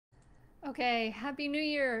Okay, Happy New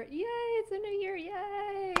Year! Yay, it's a new year!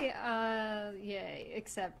 Yay! Yay.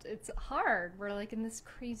 Except it's hard. We're like in this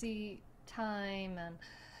crazy time and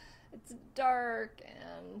it's dark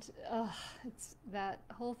and it's that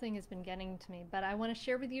whole thing has been getting to me. But I want to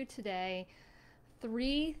share with you today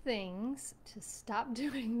three things to stop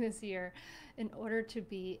doing this year in order to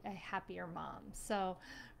be a happier mom. So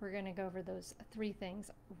we're going to go over those three things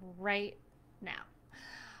right now.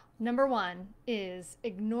 Number one is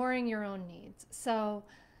ignoring your own needs. So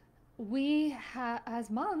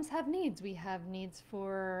as moms, have needs. We have needs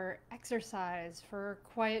for exercise, for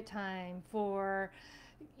quiet time, for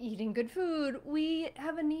eating good food. We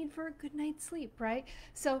have a need for a good night's sleep, right?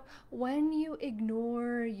 So when you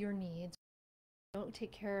ignore your needs, don't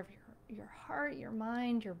take care of your heart, your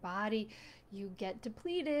mind, your body, you get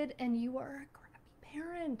depleted and you are a crappy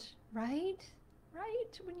parent, right?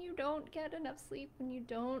 Right? When you don't get enough sleep, when you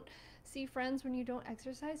don't see friends, when you don't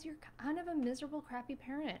exercise, you're kind of a miserable, crappy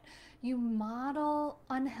parent. You model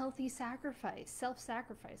unhealthy sacrifice,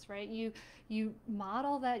 self-sacrifice, right? You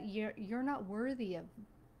model that you're not worthy of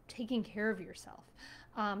taking care of yourself.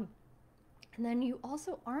 And then you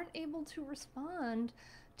also aren't able to respond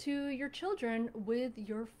to your children with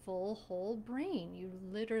your full whole brain. You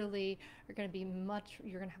literally are going to be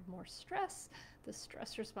you're going to have more stress. The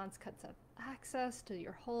stress response cuts off access to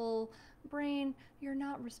your whole brain. You're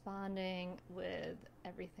not responding with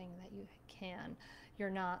everything that you can. You're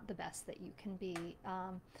not the best that you can be.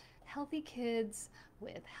 Healthy kids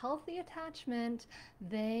with healthy attachment,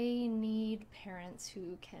 they need parents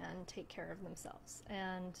who can take care of themselves,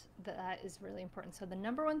 and that is really important. So the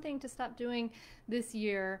number one thing to stop doing this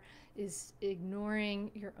year is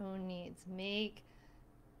ignoring your own needs. Make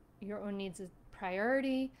your own needs a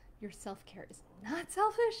priority. Your self-care is not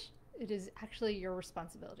selfish. It is actually your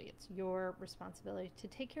responsibility. It's your responsibility to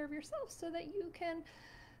take care of yourself so that you can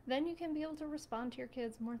be able to respond to your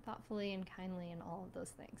kids more thoughtfully and kindly and all of those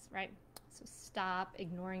things, right? So stop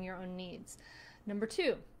ignoring your own needs. Number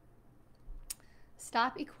two,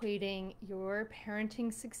 stop equating your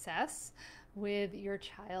parenting success with your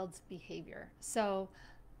child's behavior. So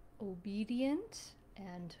obedient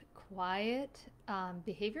and quiet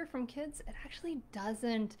behavior from kids, it actually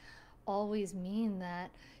doesn't always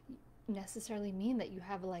necessarily mean that you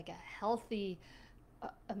have like a healthy,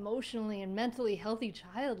 emotionally and mentally healthy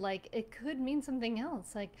child. Like it could mean something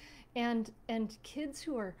else. Like and kids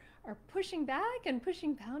who are pushing back and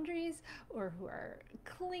pushing boundaries, or who are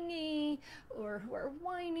clingy, or who are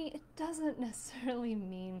whiny, it doesn't necessarily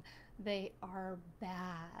mean they are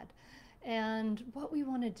bad. And what we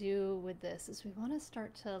want to do with this is we want to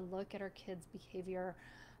start to look at our kids' behavior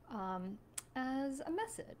as a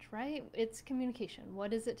message, right? It's communication.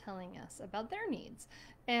 What is it telling us about their needs?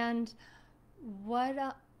 And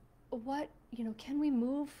what can we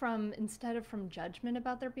move from, instead of from judgment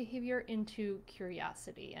about their behavior, into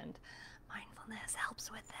curiosity? And mindfulness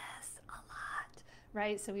helps with this a lot,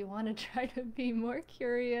 right? So we want to try to be more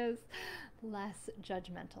curious, less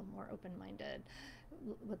judgmental, more open-minded.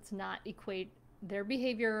 Let's not equate their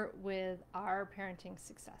behavior with our parenting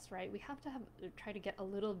success, right? We have to try to get a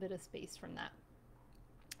little bit of space from that.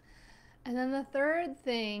 And then the third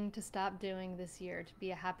thing to stop doing this year to be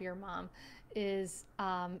a happier mom is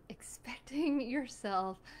expecting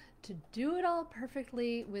yourself to do it all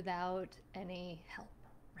perfectly without any help,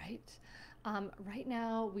 right? Right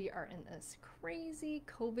now, we are in this crazy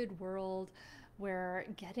COVID world where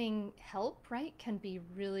getting help, right, can be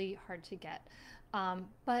really hard to get.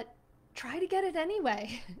 But try to get it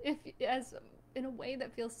anyway, in a way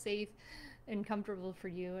that feels safe and comfortable for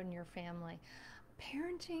you and your family.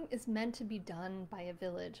 Parenting is meant to be done by a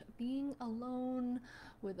village. Being alone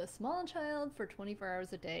with a small child for 24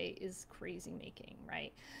 hours a day is crazy making,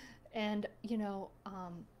 right? And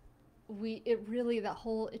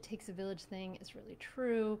it takes a village thing is really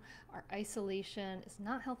true. Our isolation is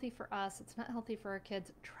not healthy for us. It's not healthy for our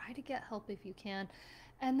kids. Try to get help if you can.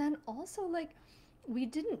 And then also, like, we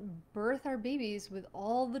didn't birth our babies with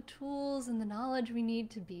all the tools and the knowledge we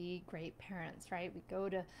need to be great parents, right?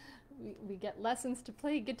 We get lessons to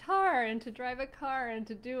play guitar and to drive a car and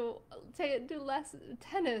to do less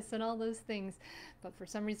tennis and all those things. But for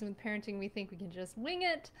some reason with parenting, we think we can just wing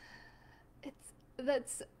it.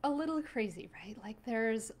 That's a little crazy, right? Like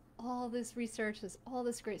there's all this research, there's all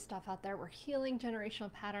this great stuff out there. We're healing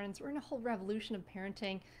generational patterns. We're in a whole revolution of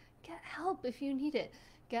parenting. Get help if you need it.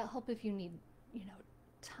 Get help if you need,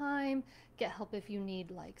 time. Get help if you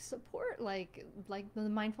need like support, like the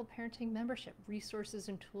mindful parenting membership, resources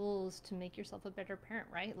and tools to make yourself a better parent,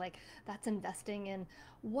 right? Like that's investing in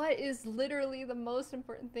what is literally the most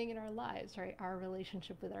important thing in our lives, right? Our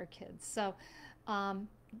relationship with our kids. So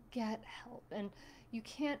get help. And you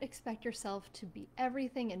can't expect yourself to be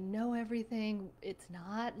everything and know everything. It's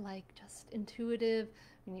not like just intuitive.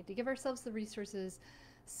 We need to give ourselves the resources.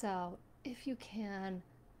 So if you can,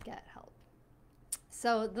 get help.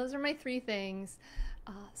 So those are my three things.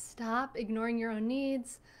 Stop ignoring your own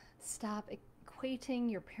needs. Stop equating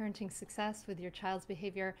your parenting success with your child's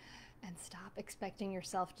behavior, and stop expecting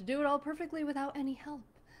yourself to do it all perfectly without any help.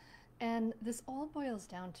 And this all boils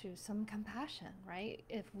down to some compassion, right?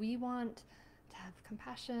 If we want to have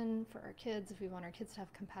compassion for our kids, if we want our kids to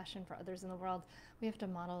have compassion for others in the world, we have to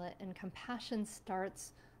model it. And compassion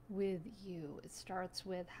starts with you. It starts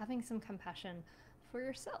with having some compassion for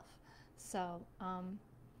yourself. So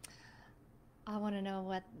I want to know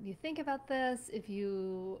what you think about this. If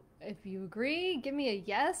you agree, give me a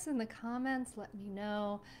yes in the comments. Let me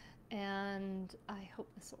know. And I hope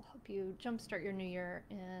this will help you jumpstart your new year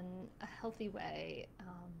in a healthy way.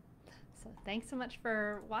 So thanks so much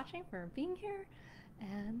for watching, for being here,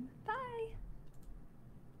 and bye.